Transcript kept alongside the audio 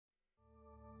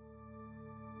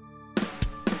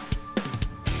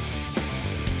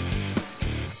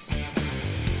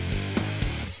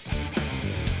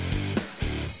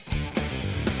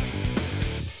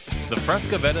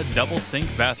Fresca Vetta double sink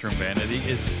bathroom vanity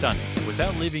is stunning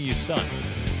without leaving you stunned.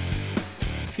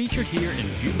 Featured here in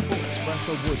beautiful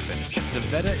espresso wood finish, the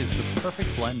Vetta is the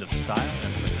perfect blend of style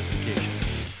and sophistication.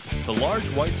 The large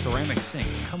white ceramic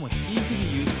sinks come with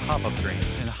easy-to-use pop-up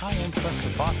drains and high-end Fresca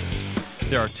faucets.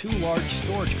 There are 2 large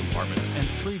storage compartments and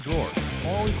 3 drawers,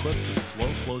 all equipped with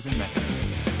slow-closing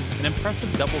mechanisms. An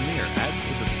impressive double mirror adds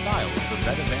to the style of the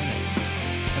Vetta vanity.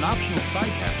 An optional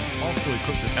side cabinet, also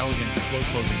equipped with elegant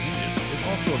slow-closing hinges, is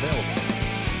also available.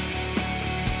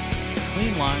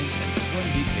 Clean lines and slim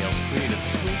details create a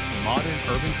sleek, modern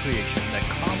urban creation that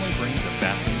calmly brings a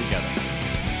bathroom together.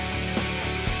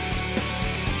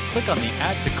 Click on the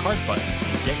Add to Cart button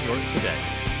and get yours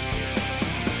today.